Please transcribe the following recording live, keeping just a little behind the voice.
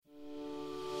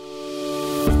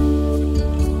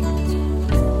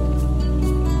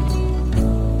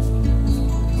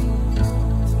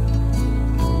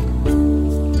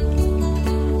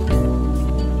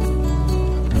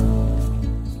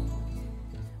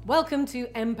Welcome to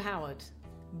Mpowered,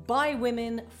 by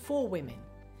women, for women.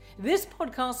 This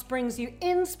podcast brings you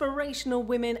inspirational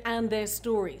women and their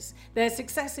stories, their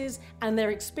successes and their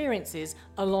experiences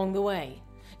along the way.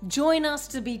 Join us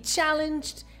to be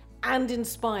challenged and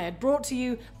inspired, brought to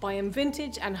you by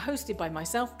Vintage and hosted by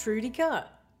myself, Trudy.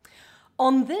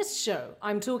 On this show,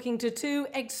 I'm talking to two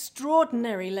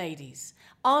extraordinary ladies,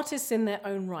 artists in their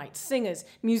own right, singers,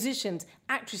 musicians,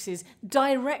 actresses,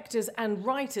 directors and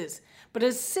writers. But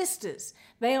as sisters,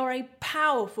 they are a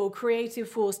powerful creative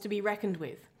force to be reckoned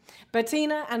with.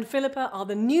 Bettina and Phillipa are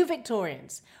the new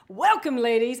Victorians. Welcome,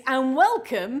 ladies, and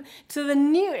welcome to the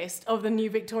newest of the new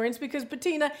Victorians, because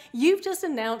Bettina, you've just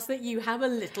announced that you have a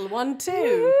little one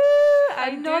too.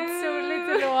 I'm not so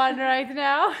little one right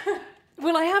now.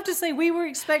 Well, I have to say, we were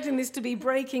expecting this to be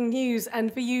breaking news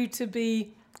and for you to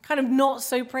be kind of not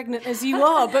so pregnant as you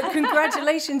are, but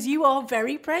congratulations, you are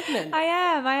very pregnant. I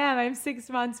am. I'm 6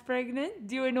 months pregnant,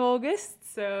 due in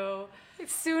August, so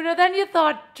it's sooner than you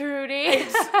thought, Trudy.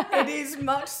 It is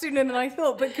much sooner than I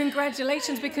thought, but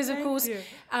congratulations, because of course,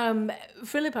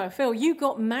 Phillipa, Phil, you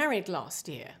got married last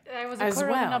year. I was a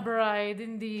corona bride,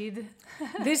 indeed.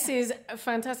 This is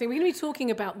fantastic. We're going to be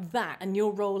talking about that and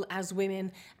your role as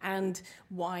women and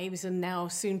wives and now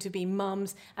soon to be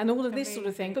mums and all of this sort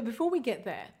of thing. But before we get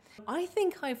there, I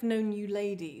think I've known you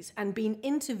ladies and been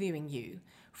interviewing you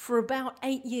for about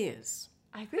 8 years.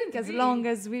 I think as long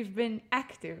as we've been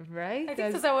active, right? I think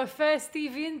it was our first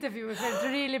TV interview. We felt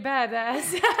really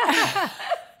badass.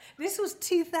 This was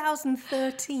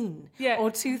 2013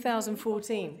 or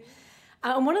 2014.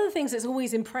 And one of the things that's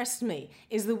always impressed me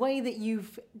is the way that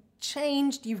you've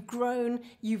changed, you've grown,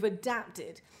 you've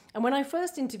adapted. And when I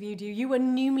first interviewed you, you were a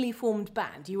newly formed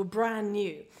band. You were brand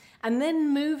new. And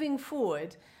then moving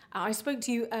forward, I spoke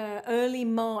to you early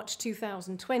March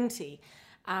 2020,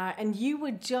 and you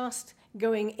were just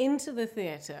going into the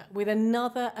theatre with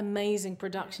another amazing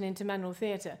production into Manoel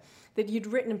Theatre that you'd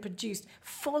written and produced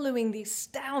following the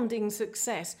astounding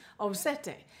success of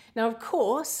Sete. Now, of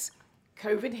course,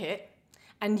 COVID hit,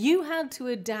 and you had to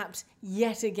adapt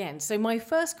yet again. So my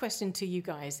first question to you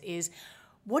guys is,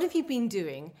 what have you been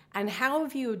doing and how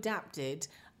have you adapted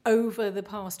over the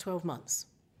past 12 months?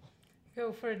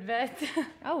 Go for it, Bet.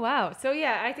 Oh, wow. So,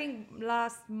 I think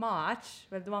last March,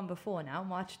 well, the one before now,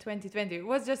 March 2020, it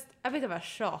was just a bit of a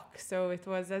shock. So it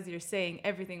was, as you're saying,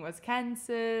 everything was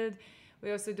cancelled.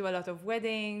 We also do a lot of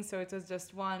weddings. So it was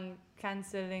just one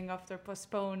cancelling after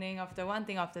postponing, after one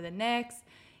thing after the next.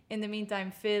 In the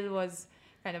meantime, Phil was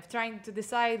kind of trying to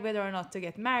decide whether or not to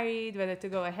get married, whether to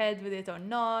go ahead with it or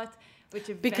not.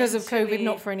 Because of COVID,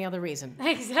 not for any other reason.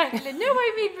 Exactly. No,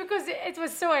 I mean, because it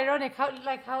was so ironic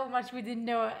how much we didn't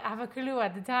have a clue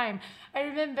at the time. I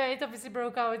remember it obviously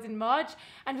broke out in March,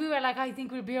 and we were like, I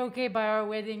think we'll be okay by our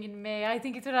wedding in May. I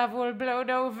think it will have all blown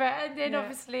over, and then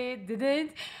obviously it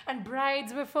didn't. And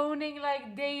brides were phoning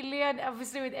like daily, and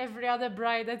obviously with every other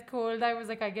bride that called, I was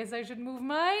like, I guess I should move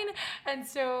mine, and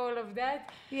so all of that.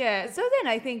 Yeah. So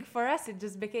then I think for us it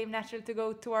just became natural to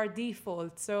go to our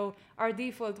default. So our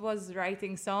default was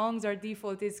writing songs, our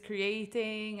default is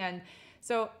creating, and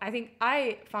so I think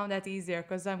I found that easier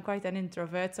because I'm quite an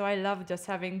introvert, so I love just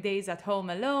having days at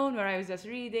home alone where I was just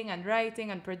reading and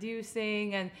writing and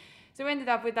producing, and so we ended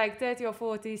up with like 30 or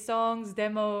 40 songs,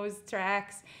 demos,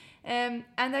 tracks, and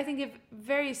I think if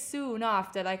very soon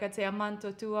after, like I'd say a month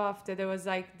or two after, there was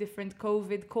like different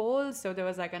COVID calls, so there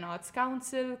was like an arts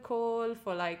council call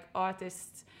for like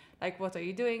artists, like what are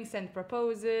you doing, send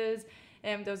proposals.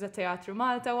 There was a Teatro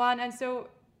Malta one, and so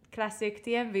classic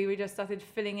TMV, we just started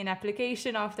filling in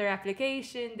application after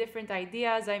application, different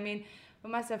ideas. I mean, we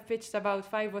must have pitched about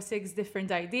 5 or 6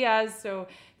 different ideas, so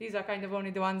these are kind of only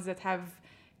the ones that have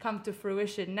come to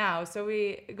fruition now. So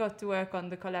we got to work on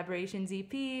the collaborations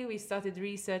EP, we started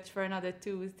research for another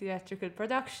 2 theatrical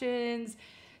productions.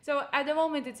 So at the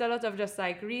moment, it's a lot of just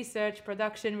like research,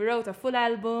 production. We wrote a full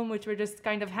album, which we're just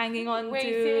kind of hanging on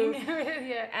to.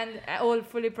 And all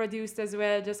fully produced as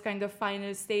well, just kind of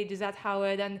final stages at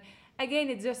Howard. And again,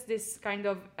 it's just this kind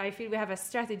of, I feel we have a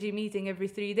strategy meeting every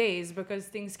 3 days because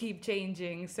things keep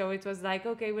changing. So it was like,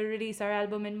 okay, we'll release our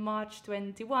album in March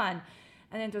 21.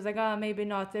 And then it was like, maybe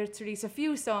not. Let's release a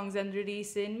few songs and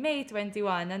release in May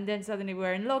 21. And then suddenly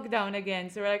we're in lockdown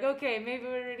again. So we're like, okay, maybe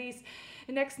we'll release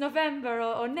next November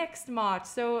or next March.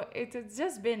 So it's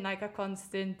just been like a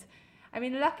constant. I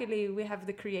mean, luckily we have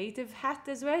the creative hat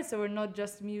as well. So we're not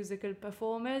just musical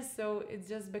performers. So it's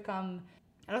just become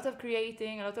a lot of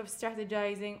creating, a lot of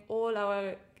strategizing. All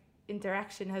our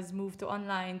interaction has moved to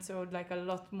online. So like a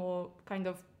lot more kind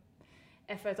of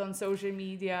effort on social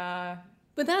media.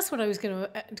 But that's what I was going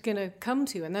to come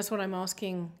to, and that's what I'm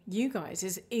asking you guys: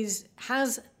 is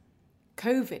has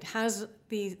COVID, has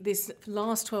this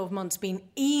last 12 months been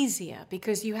easier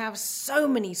because you have so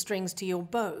many strings to your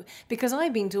bow? Because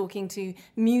I've been talking to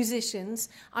musicians,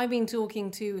 I've been talking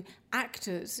to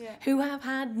actors who have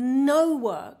had no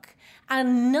work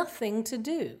and nothing to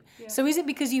do. Yeah. So is it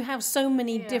because you have so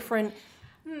many different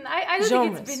I don't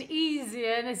genres? think it's been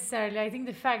easier necessarily. I think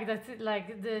the fact that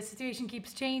like the situation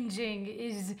keeps changing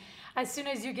is, as soon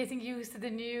as you're getting used to the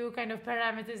new kind of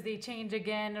parameters, they change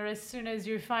again, or as soon as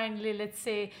you're finally, let's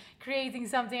say, creating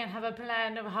something and have a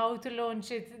plan of how to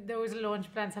launch it, those launch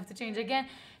plans have to change again.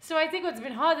 So I think what's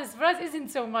been hardest for us isn't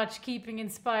so much keeping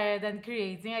inspired and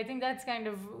creating. I think that's kind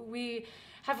of, we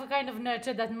have kind of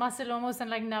nurtured that muscle almost, and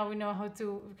like now we know how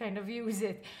to kind of use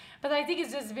it. But I think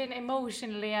it's just been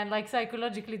emotionally and like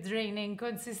psychologically draining,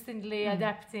 consistently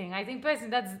adapting. I think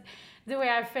personally that's the way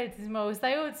I felt it most.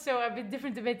 I also, a bit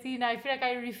different to Bettina, I feel like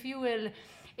I refuel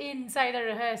inside a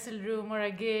rehearsal room or a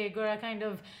gig or a kind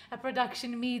of a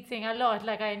production meeting a lot.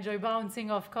 Like I enjoy bouncing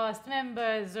off cast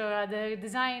members or other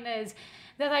designers,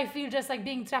 that I feel just like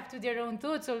being trapped with your own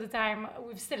thoughts all the time.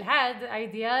 We've still had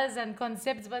ideas and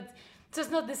concepts, but it's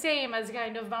just not the same as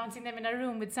kind of bouncing them in a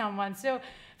room with someone. So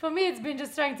for me, it's been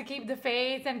just trying to keep the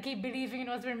faith and keep believing in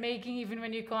what we're making, even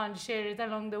when you can't share it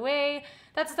along the way.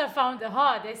 That's what I found the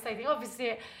hardest. I think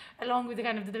obviously, along with the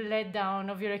kind of the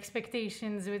letdown of your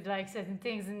expectations with like certain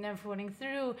things and them falling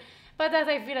through. But that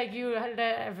I feel like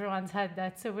everyone's had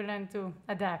that, so we learn to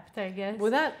adapt, I guess.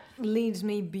 Well, that leads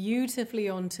me beautifully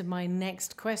on to my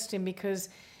next question, because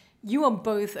you are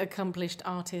both accomplished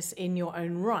artists in your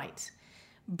own right.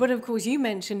 But of course, you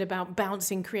mentioned about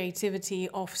bouncing creativity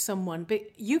off someone, but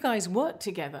you guys work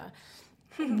together.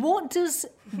 What does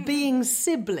being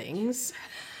siblings...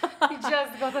 You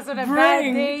just got us on a bad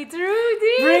day,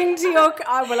 Trudy. Bring to your...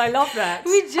 Oh, well, I love that.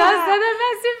 We just had a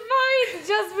massive fight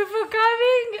just before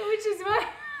coming, which is why...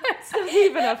 It's not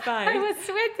even a fight. I was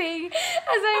sweating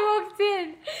as I walked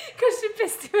in because she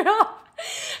pissed me off.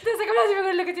 I was like, I'm not even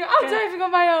going to look at you. I'm driving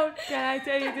on my own. Can I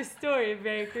tell you the story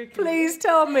very quickly? Please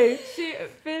tell me.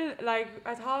 Phil, like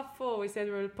at 4:30, we said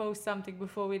we'll post something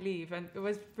before we leave, and it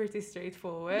was pretty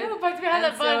straightforward. No, but we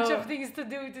had a bunch of things to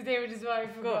do today, which is why I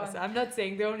forgot. Of course, I'm not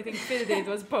saying the only thing Phil did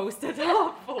was post at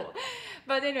 4:30.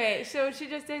 But anyway, so she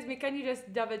just tells me, can you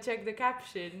just double check the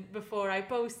caption before I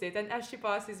post it? And as she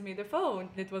passes me the phone,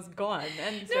 it was gone.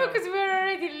 And no, because we were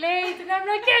already late, and I'm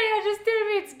like, yeah, just tell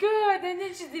me it's good. And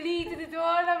then she deleted it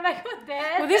all. I'm like, what the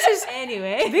hell? Well, this is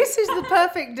anyway. This is the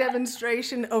perfect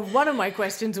demonstration of one of my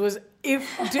questions was,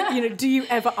 do you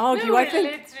ever argue? No, I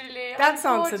think literally. that's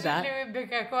answered that. We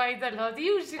bicker quite a lot.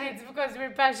 Usually it's because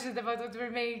we're passionate about what we're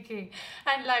making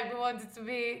and like we want it to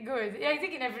be good. I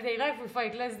think in everyday life we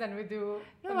fight less than we do.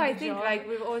 No, I think like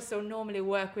we also normally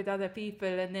work with other people,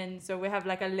 and then so we have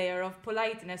like a layer of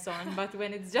politeness on. But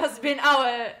when it's just been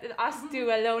us two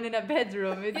alone in a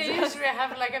bedroom, it's usually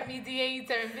have like a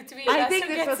mediator in between. I think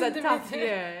this was a tough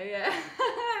year. Yeah.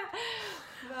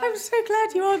 I'm so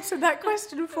glad you answered that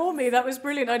question for me. That was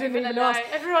brilliant. I didn't even ask.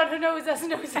 Everyone who knows us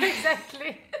knows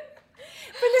exactly.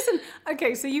 But listen,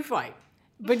 okay, so you fight,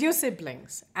 but you're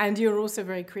siblings, and you're also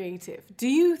very creative. Do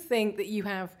you think that you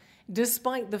have,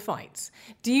 despite the fights,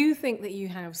 do you think that you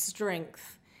have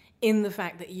strength in the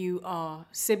fact that you are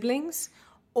siblings,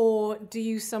 or do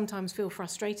you sometimes feel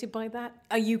frustrated by that?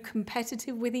 Are you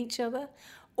competitive with each other,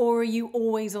 or are you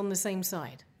always on the same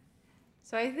side?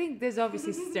 So I think there's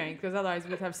obviously strength, because otherwise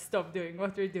we'd have stopped doing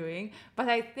what we're doing. But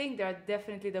I think there are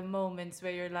definitely the moments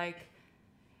where you're like,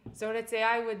 so let's say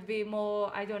I would be more,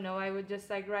 I don't know, I would just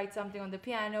like write something on the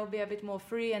piano, be a bit more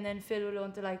free, and then Phil will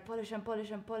want to like polish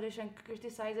and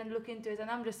criticize and look into it.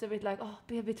 And I'm just a bit like, oh,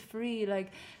 be a bit free.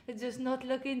 Like, let's just not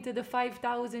look into the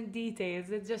 5,000 details.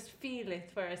 Let's just feel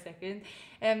it for a second.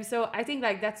 So I think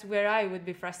like that's where I would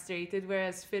be frustrated,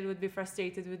 whereas Phil would be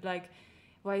frustrated with like,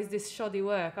 why is this shoddy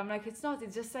work? I'm like, it's not,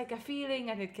 it's just like a feeling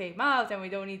and it came out, and we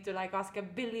don't need to like ask a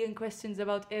billion questions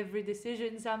about every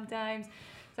decision sometimes.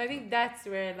 So I think that's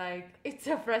where like it's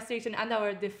a frustration, and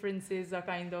our differences are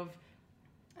kind of...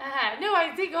 No,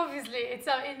 I think obviously it's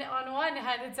on one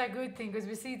hand it's a good thing because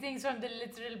we see things from the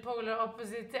literal polar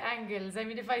opposite angles. I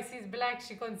mean, if I see it black,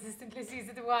 she consistently sees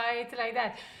it white, like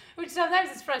that, which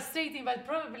sometimes is frustrating, but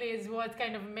probably is what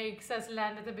kind of makes us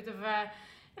land at a bit of a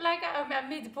like a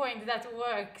midpoint that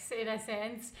works in a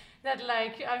sense. That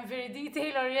like I'm very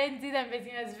detail oriented and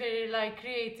Bettina's very like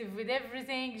creative with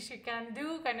everything she can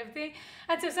do kind of thing.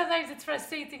 And so sometimes it's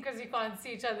frustrating because you can't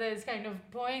see each other's kind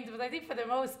of point. But I think for the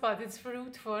most part it's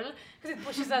fruitful because it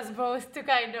pushes us both to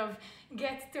kind of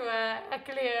get to a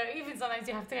clear, even sometimes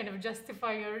you have to kind of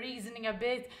justify your reasoning a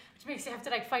bit, which makes you have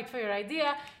to like fight for your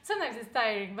idea. Sometimes it's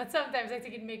tiring, but sometimes I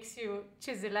think it makes you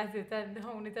chisel at it and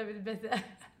hone it a bit better.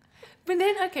 But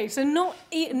then, okay, so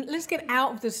let's get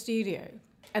out of the studio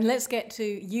and let's get to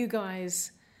you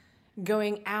guys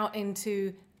going out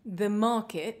into the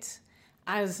market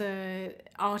as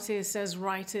artists, as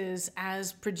writers,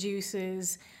 as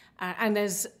producers, and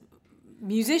as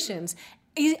musicians.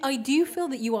 Do you feel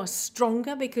that you are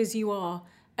stronger because you are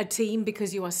a team,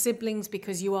 because you are siblings,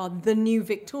 because you are the new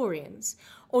Victorians?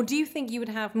 Or do you think you would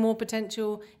have more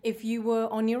potential if you were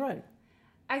on your own?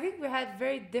 I think we had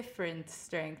very different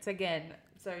strengths. Again,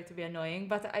 sorry to be annoying,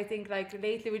 but I think like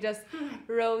lately we just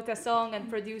wrote a song and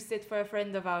produced it for a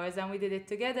friend of ours and we did it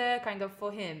together kind of for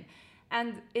him.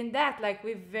 And in that, like,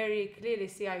 we very clearly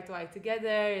see eye to eye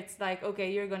together. It's like,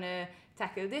 okay, you're going to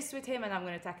tackle this with him and I'm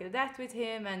going to tackle that with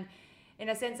him. And in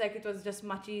a sense, like, it was just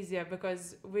much easier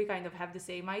because we kind of have the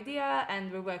same idea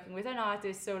and we're working with an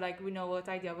artist. So like, we know what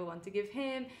idea we want to give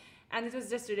him. And it was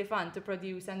just really fun to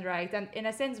produce and write. And in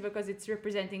a sense, because it's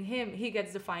representing him, he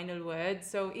gets the final word.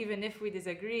 So even if we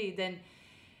disagree, then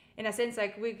in a sense,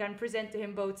 like, we can present to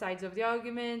him both sides of the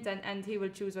argument and he will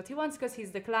choose what he wants because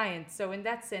he's the client. So in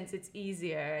that sense, it's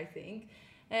easier, I think.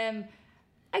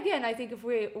 Again, I think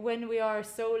when we are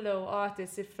solo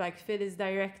artists, if like Phil is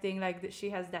directing, like she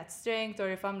has that strength, or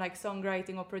if I'm like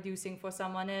songwriting or producing for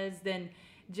someone else, then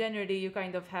generally you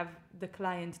kind of have the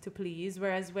client to please,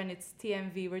 whereas when it's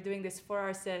TMV, we're doing this for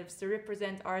ourselves, to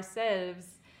represent ourselves.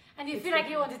 And you feel like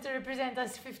you wanted to represent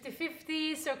us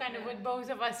 50-50, so kind of what both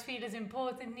of us feel is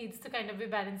important needs to kind of be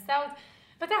balanced out.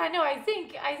 But I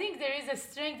think there is a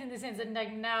strength in the sense that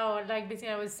like now, like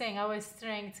Bettina was saying, our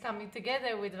strengths coming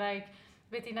together with like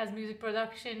Bettina's music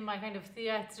production, my kind of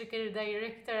theatrical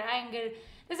director angle.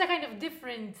 There's a kind of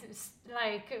different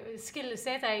like skill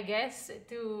set, I guess,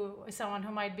 to someone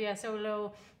who might be a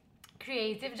solo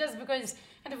creative, just because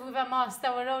kind of we've amassed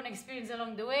our own experience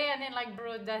along the way and then like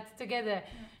brought that together.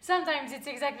 Sometimes it's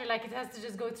exactly like it has to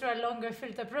just go through a longer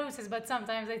filter process, but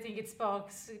sometimes I think it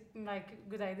sparks like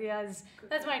good ideas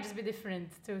that might just be different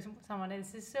to someone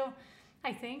else's. So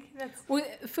I think that's... Well,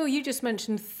 Phil, you just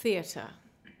mentioned theatre.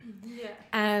 Yeah.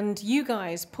 And you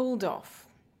guys pulled off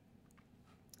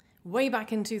way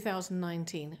back in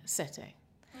 2019 Sete,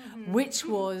 which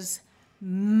was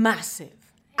massive.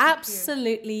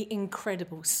 Absolutely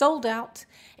incredible. Sold out.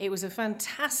 It was a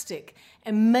fantastic,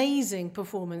 amazing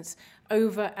performance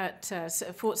over at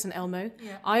Fort St. Elmo.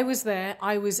 Yeah. I was there.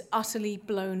 I was utterly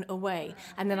blown away.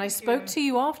 And then I spoke to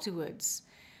you afterwards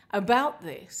about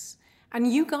this.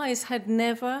 And you guys had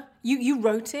never... You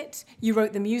wrote it. You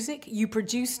wrote the music. You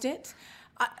produced it.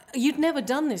 You'd never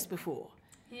done this before.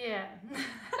 Yeah.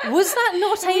 Was that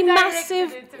not a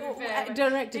massive...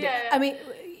 Directed it. I mean...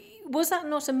 Was that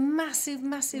not a massive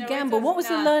gamble? What was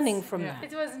nuts. the learning from that?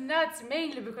 It was nuts,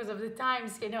 mainly because of the time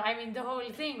scale. I mean, the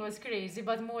whole thing was crazy,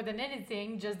 but more than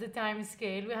anything, just the time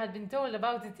scale. We had been told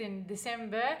about it in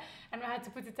December, and we had to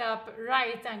put it up,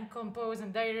 write and compose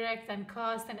and direct and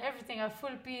cast and everything, a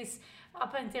full piece,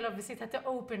 up until obviously it had to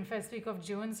open first week of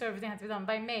June, so everything had to be done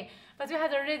by May. But we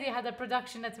had already had a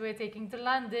production that we were taking to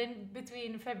London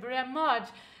between February and March.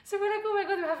 So we're like, oh my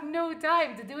God, we have no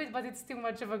time to do it, but it's too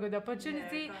much of a good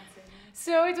opportunity. Yeah,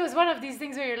 so it was one of these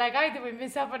things where you're like, either we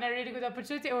miss up on a really good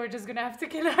opportunity or we're just going to have to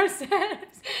kill ourselves.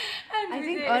 And I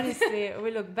think honestly,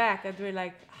 we look back and we're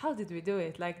like, how did we do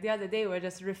it? Like the other day, we're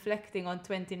just reflecting on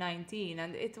 2019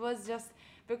 and it was just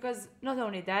because not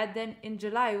only that, then in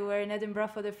July, we were in Edinburgh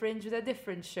for the Fringe with a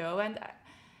different show. And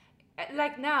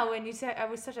like now, when you say I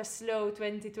was such a slow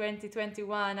 2020,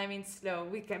 21, I mean, slow,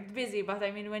 we kept busy. But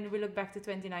I mean, when we look back to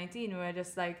 2019, we were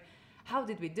just like, how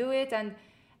did we do it? And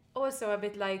also a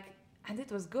bit like, and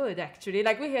it was good, actually.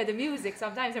 Like, we hear the music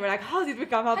sometimes, and we're like, how did we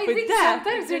come up with that? I think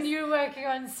sometimes when you're working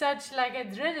on such, like,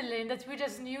 adrenaline, that we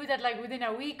just knew that, like, within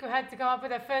a week, we had to come up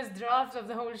with a first draft of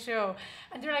the whole show.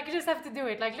 And you're like, you just have to do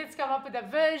it. Like, let's come up with a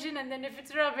version, and then if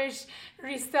it's rubbish,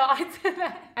 restart.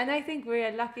 And I think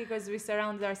we're lucky because we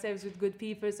surrounded ourselves with good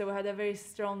people, so we had a very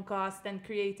strong cast and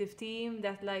creative team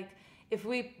that, like, if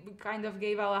we kind of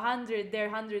gave our 100, their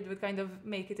 100 would kind of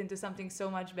make it into something so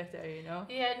much better, you know?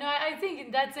 Yeah, no, I think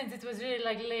in that sense it was really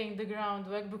like laying the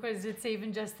groundwork, because let's say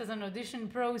even just as an audition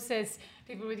process,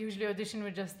 people would usually audition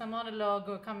with just a monologue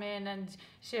or come in and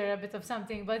share a bit of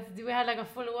something. But we had like a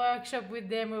full workshop with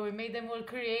them where we made them all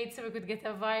create so we could get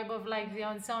a vibe of like the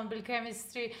ensemble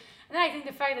chemistry. And I think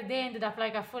the fact that they ended up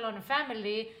like a full-on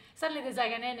family, suddenly there's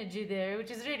like an energy there,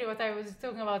 which is really what I was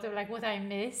talking about, or like what I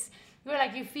miss. Where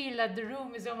like you feel that the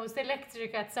room is almost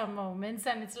electric at some moments,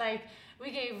 and it's like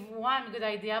we gave one good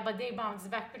idea, but they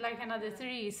bounced back with like another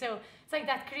 3. So it's like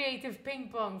that creative ping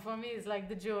pong for me is like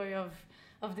the joy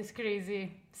of this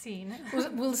crazy scene.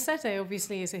 Well, Sete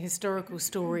obviously is a historical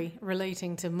story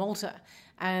relating to Malta,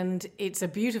 and it's a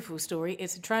beautiful story.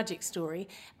 It's a tragic story.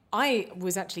 I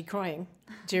was actually crying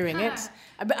during it.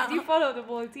 Did you follow the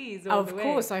Maltese all the way? Of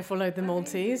course, I followed the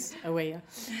Maltese. Oh, yeah.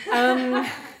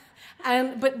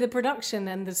 But the production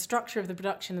and the structure of the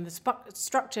production and the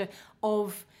structure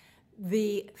of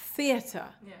the theatre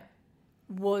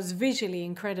was visually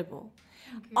incredible.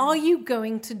 Are you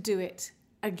going to do it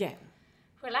again?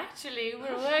 Well, actually,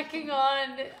 we're working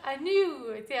on a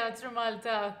new Teatro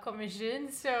Malta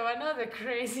commission, so another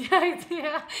crazy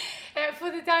idea.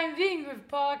 For the time being, we've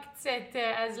parked Sete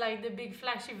as like the big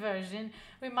flashy version.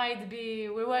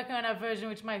 We're working on a version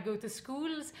which might go to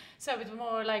schools, so a bit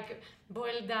more like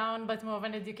boiled down, but more of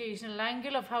an educational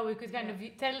angle of how we could kind of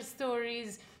tell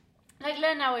stories, like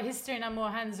learn our history in a more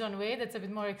hands-on way that's a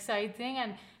bit more exciting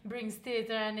and brings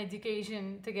theatre and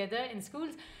education together in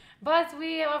schools. But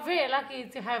we are very lucky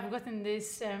to have gotten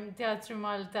this Teatro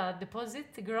Malta deposit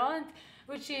grant,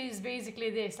 which is basically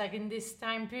this, like in this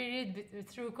time period,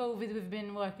 through COVID, we've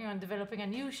been working on developing a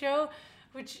new show,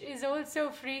 which is also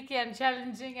freaky and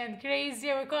challenging and crazy.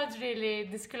 We can't really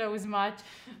disclose much,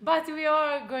 but we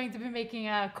are going to be making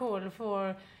a call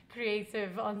for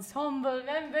creative ensemble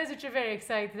members, which we're very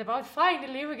excited about.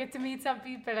 Finally, we get to meet some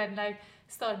people and like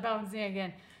start bouncing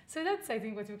again. So that's, I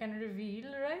think, what we can reveal,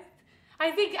 right? I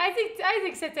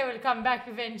think Sete will come back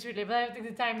eventually, but I don't think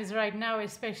the time is right now,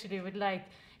 especially with like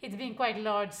it being quite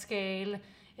large scale.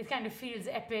 It kind of feels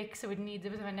epic, so it needs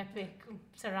a bit of an epic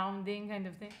surrounding kind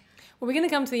of thing. Well, we're going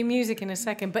to come to the music in a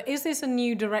second, but is this a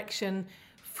new direction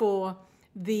for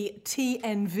the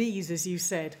TNVs, as you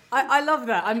said? I love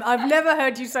that. I've never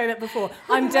heard you say that before.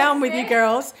 I'm down with you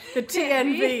girls. The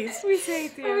TNVs. We say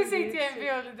TNV. We say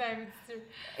TNV all the time.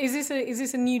 It's true. Is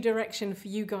this a new direction for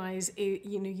you guys?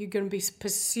 You know, you're going to be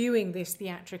pursuing this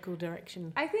theatrical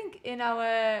direction. I think in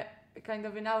our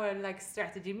like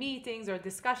strategy meetings or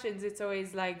discussions, it's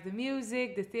always like the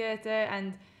music, the theatre,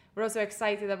 and we're also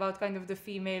excited about kind of the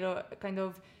female or kind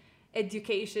of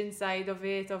education side of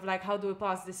it, of like how do we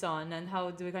pass this on and how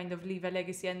do we kind of leave a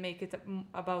legacy and make it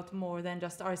about more than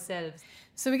just ourselves.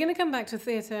 So we're going to come back to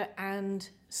theatre and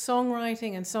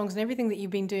songwriting and songs and everything that you've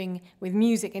been doing with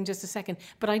music in just a second,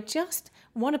 but I just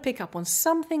want to pick up on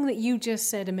something that you just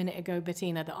said a minute ago,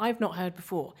 Bettina, that I've not heard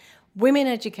before. Women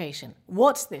education.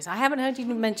 What's this? I haven't heard you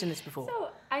mention this before. So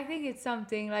I think it's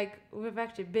something like we've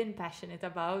actually been passionate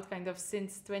about kind of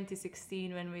since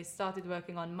 2016 when we started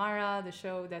working on Mara, the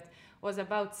show that was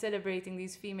about celebrating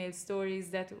these female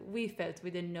stories that we felt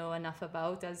we didn't know enough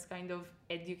about as kind of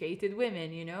educated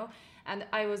women, you know. And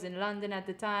I was in London at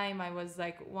the time. I was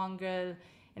like one girl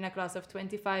in a class of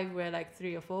 25. We're like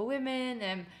 3 or 4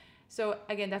 women. So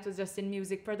again, that was just in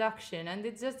music production. And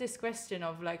it's just this question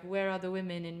of like, where are the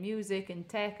women in music, in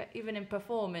tech, even in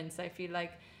performance? I feel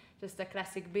like just a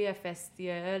classic beer fest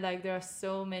year, like there are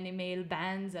so many male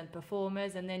bands and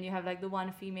performers, and then you have like the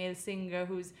one female singer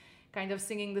who's kind of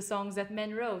singing the songs that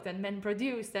men wrote and men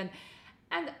produced. And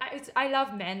I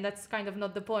love men, that's kind of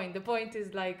not the point. The point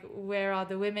is like, where are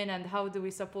the women and how do we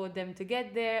support them to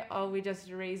get there? Are we just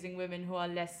raising women who are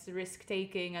less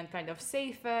risk-taking and kind of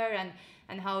safer?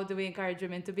 And how do we encourage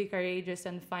women to be courageous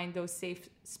and find those safe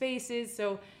spaces?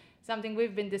 So something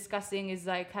we've been discussing is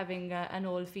like having an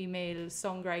all-female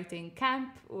songwriting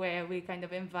camp where we kind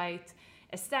of invite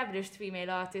established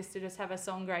female artists to just have a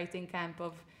songwriting camp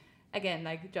of, again,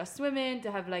 like just women,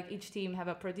 to have like each team have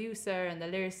a producer and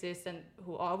a lyricist and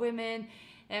who are women.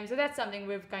 So that's something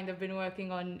we've kind of been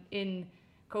working on in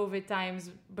COVID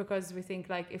times, because we think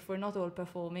like if we're not all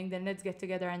performing, then let's get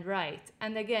together and write.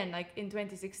 And again, like in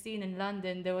 2016 in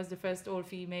London, there was the first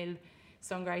all-female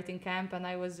songwriting camp, and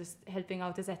I was just helping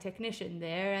out as a technician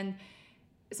there. And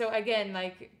so again,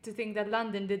 like to think that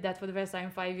London did that for the first time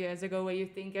 5 years ago, where you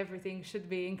think everything should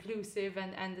be inclusive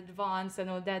and advanced and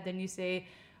all that, then you say,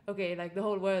 okay, like the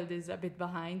whole world is a bit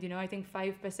behind, you know. I think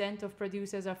 5% of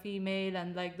producers are female,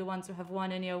 and like the ones who have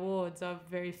won any awards are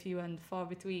very few and far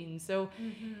between. So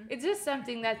it's just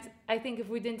something that I think if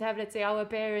we didn't have, let's say, our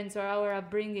parents or our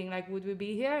upbringing, like, would we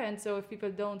be here? And so if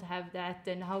people don't have that,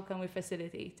 then how can we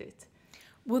facilitate it?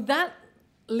 Well, that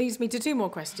leads me to two more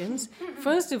questions.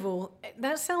 First of all,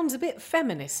 that sounds a bit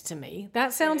feminist to me.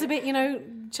 That sounds a bit, you know,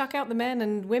 chuck out the men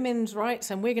and women's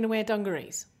rights and we're going to wear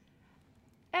dungarees.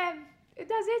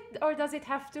 Does it, or does it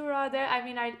have to, rather? I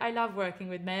mean, I love working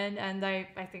with men, and I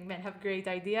think men have great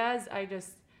ideas. I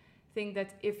just think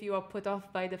that if you are put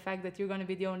off by the fact that you're going to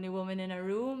be the only woman in a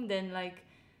room, then, like,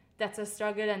 that's a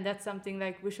struggle, and that's something,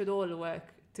 like, we should all work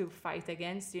to fight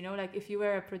against, you know? Like, if you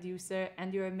were a producer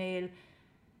and you're a male,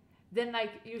 then,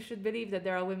 like, you should believe that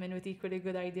there are women with equally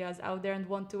good ideas out there and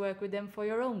want to work with them for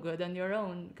your own good and your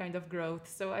own kind of growth.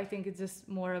 So I think it's just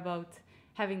more about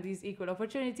having these equal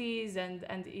opportunities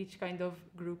and each kind of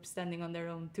group standing on their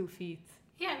own 2 feet.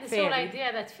 Yeah, and this whole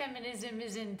idea that feminism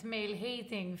isn't male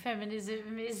hating,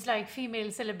 feminism is like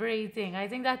female celebrating. I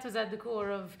think that was at the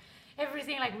core of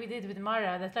everything, like we did with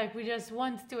Mara, that like we just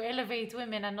want to elevate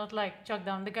women and not like chuck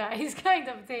down the guys kind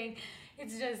of thing.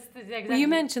 It's just exactly. Well, you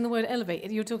mentioned the word elevate.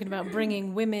 You're talking about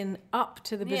bringing women up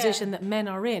to the position that men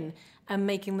are in and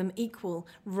making them equal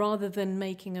rather than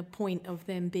making a point of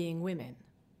them being women.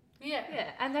 Yeah,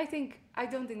 and I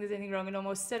don't think there's anything wrong in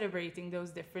almost celebrating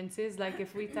those differences. Like,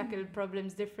 if we tackle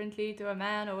problems differently to a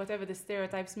man or whatever the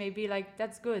stereotypes may be, like,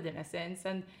 that's good in a sense.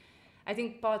 And I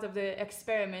think part of the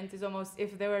experiment is almost,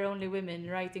 if there were only women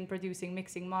writing, producing,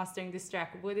 mixing, mastering this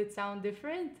track, would it sound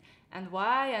different? And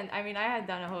why? And I mean, I had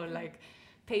done a whole, like,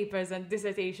 papers and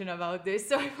dissertation about this,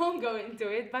 so I won't go into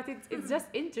it. But it's just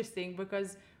interesting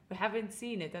because we haven't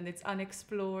seen it and it's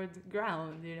unexplored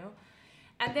ground, you know?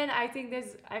 And then I think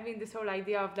this whole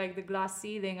idea of, like, the glass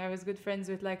ceiling. I was good friends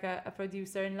with, like, a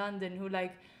producer in London who,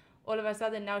 like, all of a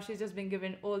sudden now she's just been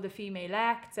given all the female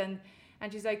acts, and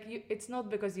she's like, it's not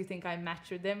because you think I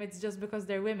match with them, it's just because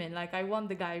they're women. Like, I want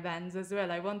the guy bands as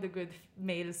well, I want the good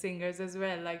male singers as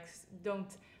well, like,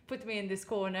 don't put me in this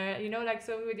corner, you know, like,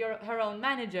 so with her own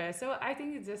manager. So I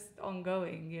think it's just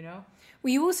ongoing, you know.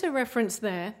 Well, you also referenced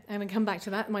there, and I'll come back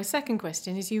to that, my second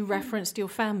question is you referenced your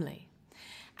family.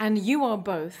 And you are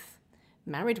both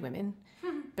married women.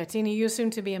 Bettina, you're soon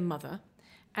to be a mother.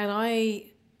 And I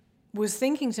was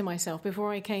thinking to myself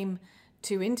before I came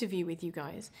to interview with you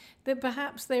guys that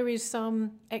perhaps there is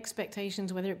some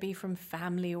expectations, whether it be from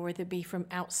family or whether it be from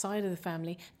outside of the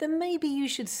family, that maybe you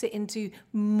should sit into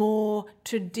more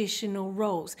traditional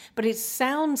roles. But it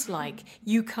sounds like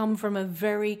you come from a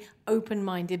very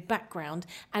open-minded background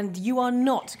and you are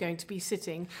not going to be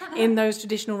sitting in those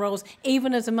traditional roles,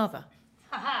 even as a mother.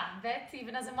 Bet,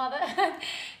 even as a mother.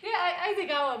 I think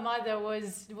our mother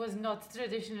was not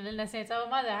traditional in a sense. Our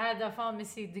mother had a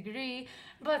pharmacy degree,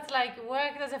 but like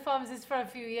worked as a pharmacist for a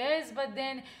few years, but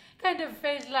then kind of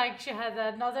felt like she had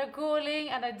another calling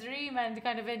and a dream and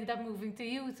kind of ended up moving to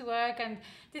youth work and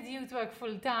did youth work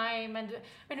full time. And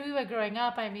when we were growing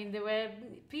up, I mean, there were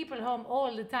people home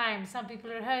all the time. Some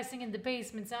people rehearsing in the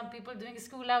basement, some people doing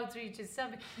school outreaches,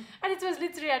 and it was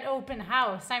literally an open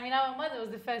house. I mean, our mother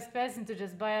was the first person to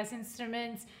just buy us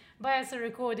instruments, buy us a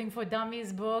recording for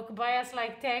dummies book, buy us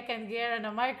like tech and gear and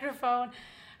a microphone.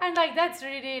 And like that's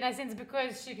really, in a sense,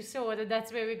 because she saw that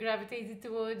that's where we gravitated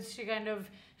towards, she kind of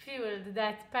fueled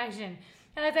that passion.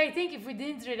 And I think if we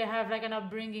didn't really have like an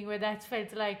upbringing where that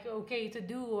felt like okay to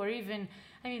do, or even,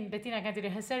 I mean, Bettina can't do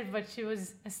it herself, but she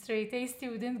was a straight A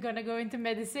student gonna go into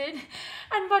medicine,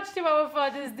 and much to our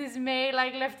father's dismay,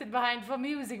 like left it behind for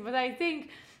music. But I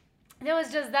think there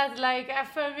was just that like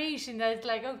affirmation that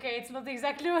like, okay, it's not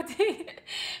exactly what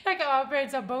like our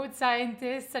parents are both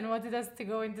scientists and wanted us to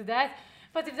go into that.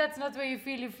 But if that's not where you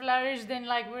feel you flourish, then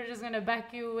like we're just gonna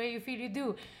back you where you feel you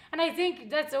do. And I think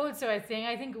that's also a thing.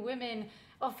 I think women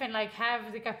often like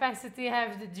have the capacity,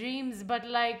 have the dreams, but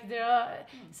like there are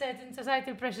certain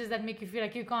societal pressures that make you feel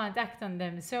like you can't act on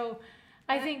them. So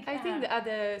I think the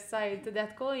other side to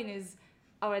that coin is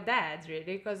our dad,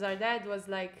 really, because our dad was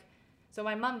like, so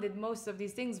my mom did most of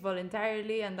these things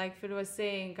voluntarily, and like Phil was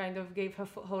saying, kind of gave her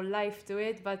whole life to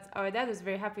it. But our dad was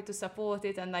very happy to support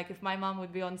it. And like if my mom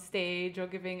would be on stage or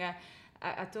giving a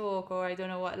talk or I don't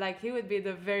know what, like he would be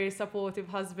the very supportive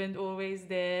husband, always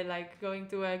there, like going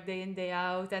to work day in, day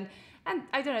out. And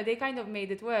I don't know, they kind of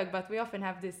made it work. But we often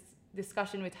have this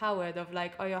discussion with Howard of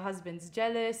like, are your husbands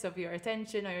jealous of your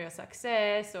attention or your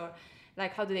success? Or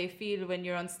like, how do they feel when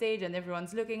you're on stage and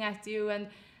everyone's looking at you? And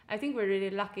I think we're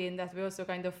really lucky in that we also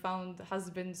kind of found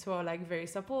husbands who are like very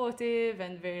supportive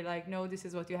and very like, no, this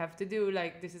is what you have to do.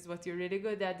 Like, this is what you're really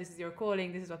good at. This is your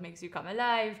calling. This is what makes you come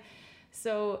alive.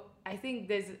 So I think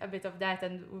there's a bit of that,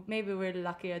 and maybe we're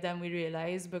luckier than we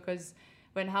realize, because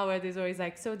when Howard is always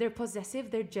like, so they're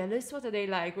possessive, they're jealous, what are they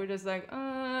like? We're just like,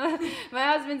 my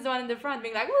husband's the one in the front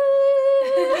being like, woo!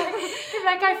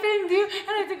 Like, I filmed you and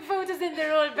I took photos and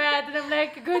they're all bad, and I'm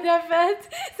like, good effort,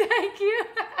 thank you.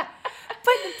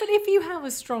 But if you have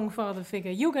a strong father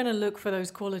figure, you're going to look for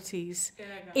those qualities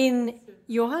in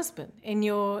your husband, in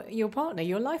your partner,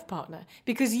 your life partner,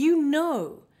 because you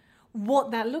know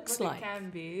what that looks like. It can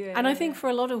be. And I think for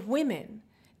a lot of women,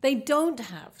 they don't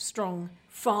have strong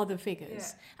father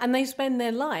figures, and they spend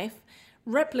their life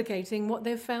replicating what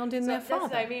they've found in their father.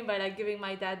 That's what I mean by like giving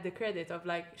my dad the credit of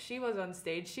like, she was on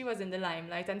stage, she was in the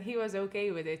limelight, and he was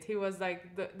okay with it. He was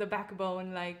like the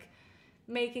backbone, like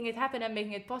making it happen and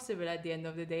making it possible at the end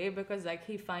of the day, because like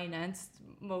he financed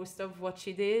most of what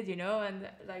she did, you know, and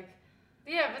like.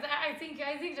 Yeah, but I think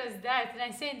just that, and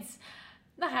I sense.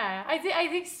 I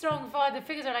think strong father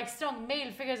figures, or like strong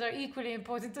male figures, are equally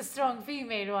important to strong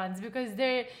female ones, because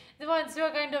they're the ones who are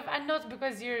kind of, and not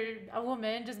because you're a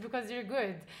woman, just because you're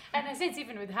good. And I sense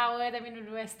even with Howard, I mean, when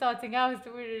we were starting out,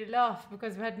 we really laughed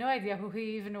because we had no idea who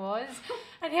he even was.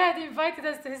 And he had invited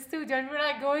us to his studio, and we were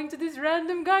like going to this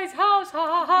random guy's house, ha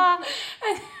ha ha.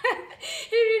 And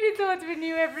he really thought we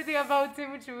knew everything about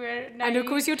him, which we were naive. And of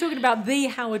course, you're talking about the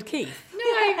Howard Keith. No,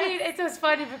 I mean, it was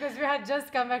funny because we had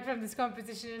just come back from this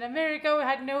competition in America. We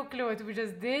had no clue what we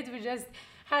just did. We just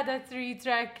had a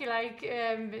 3-track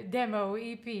demo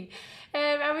EP,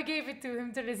 and we gave it to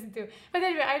him to listen to. But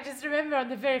anyway, I just remember on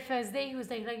the very first day he was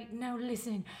like, now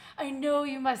listen, I know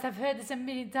you must have heard this a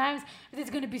million times, but it's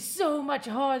going to be so much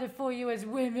harder for you as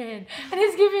women. And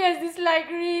he's giving us this like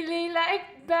really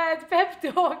like bad pep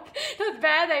talk. Not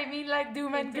bad, I mean like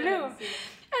doom and gloom.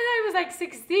 And I was like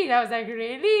 16. I was like,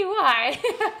 really? Why?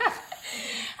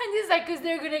 And he's like, because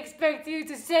they're going to expect you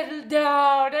to settle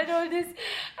down and all this. And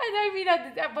I mean,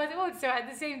 but also at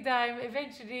the same time,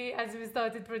 eventually, as we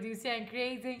started producing and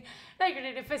creating, like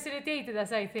really facilitated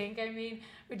us, I think. I mean,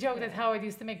 we joked that Howard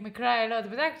used to make me cry a lot,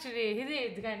 but actually he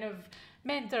did kind of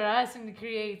mentor us in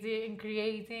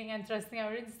creating and trusting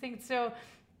our instincts. So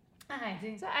I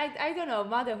think so. I don't know.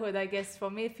 Motherhood, I guess,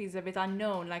 for me feels a bit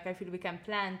unknown. Like I feel we can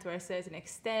plan to a certain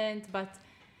extent, but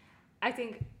I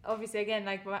think obviously again,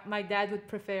 like my dad would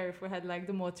prefer if we had like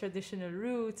the more traditional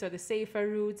routes or the safer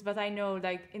routes. But I know,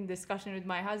 like in discussion with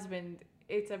my husband,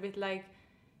 it's a bit like,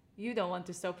 you don't want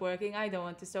to stop working, I don't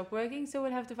want to stop working, so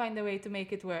we'll have to find a way to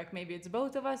make it work. Maybe it's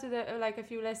both of us with like a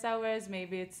few less hours.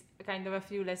 Maybe it's kind of a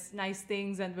few less nice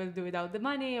things, and we'll do without the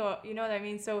money, or you know what I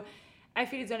mean. So I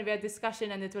feel it's going to be a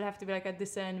discussion, and it will have to be like a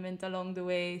discernment along the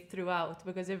way throughout,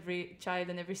 because every child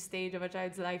and every stage of a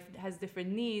child's life has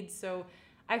different needs. So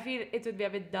I feel it would be a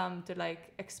bit dumb to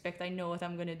like expect I know what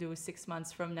I'm going to do 6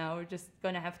 months from now. We're just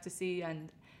going to have to see and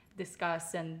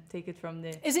discuss and take it from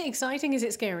there. Is it exciting? Is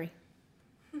it scary?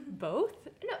 Both?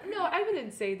 No, I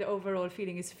wouldn't say the overall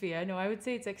feeling is fear. No, I would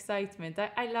say it's excitement.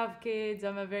 I love kids.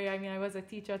 I was a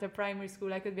teacher at a primary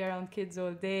school. I could be around kids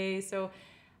all day. So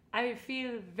I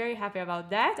feel very happy about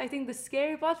that. I think the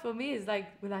scary part for me is like,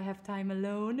 will I have time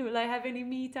alone? Will I have any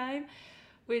me time?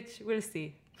 Which we'll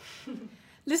see.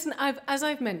 Listen, as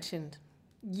I've mentioned,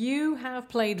 you have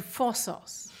played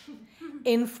Fossos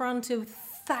in front of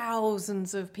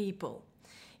thousands of people.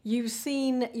 You've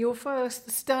seen your first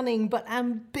stunning but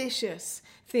ambitious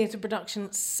theatre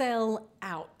production sell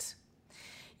out.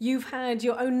 You've had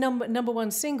your own number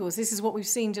one singles. This is what we've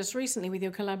seen just recently with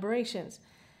your collaborations.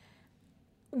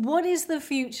 What is the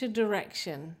future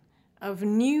direction of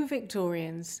New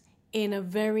Victorians in a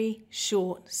very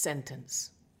short sentence?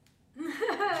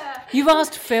 You've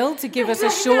asked Phil to give us a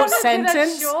short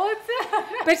sentence.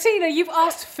 Bettina, you've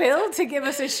asked Phil to give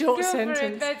us a short sentence. For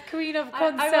it, that queen of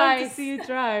concise. I want to see you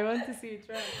try. I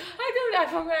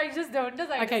just don't.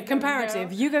 Okay,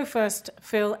 comparative. You go first,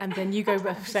 Phil, and then you go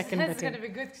second, Bettina. That's going to be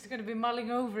good. She's going to be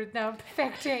mulling over it now,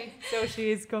 perfecting. So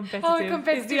she is competitive. Oh,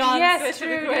 competitive. Is the answer yes, to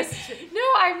the question. No,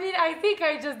 I mean, I think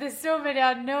there's so many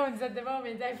unknowns at the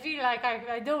moment. I feel like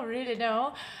I don't really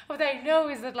know. What I know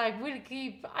is that we'll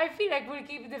keep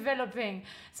developing.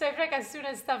 So I feel like as soon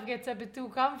as stuff gets a bit too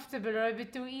comfortable or a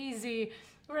bit too easy,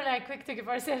 we're quick to give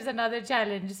ourselves another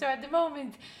challenge. So at the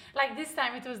moment, this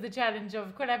time it was the challenge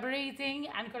of collaborating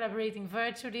and collaborating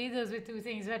virtually. Those were two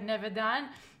things we had never done.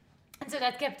 And so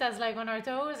that kept us on our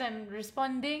toes and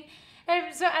responding.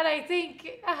 And I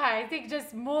think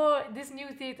just more, this new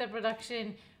theatre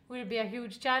production will be a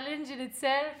huge challenge in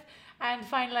itself, and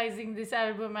finalizing this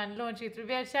album and launching it will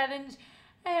be a challenge.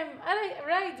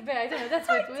 Right, but I don't know. That's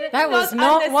what. That was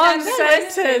not one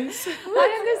sentence. I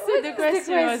understood the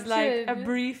question was like a question?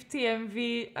 brief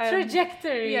TMV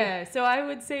Trajectory. Yeah, so I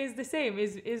would say it's the same.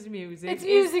 Is music. It's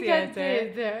is music and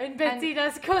theatre. And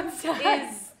Bettina's concert.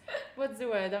 Is what's the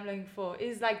word I'm looking for?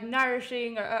 Is like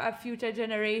nourishing a future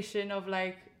generation of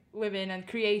like women and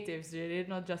creatives, really,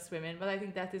 not just women. But I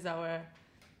think that is our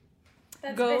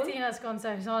That's goal. Bettina's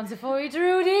concert answer for you,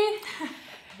 Trudy.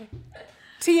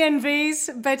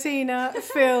 TNVs, Bettina,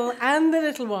 Phil, and the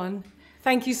little one.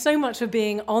 Thank you so much for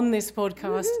being on this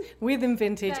podcast with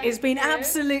Vintage. Thank It's been you.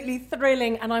 absolutely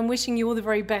thrilling, and I'm wishing you all the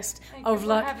very best Thank of you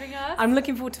luck. for having us. I'm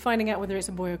looking forward to finding out whether it's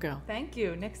a boy or girl. Thank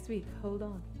you. Next week. Hold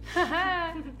on.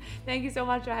 Thank you so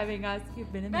much for having us.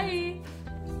 You've been amazing.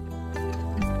 Bye.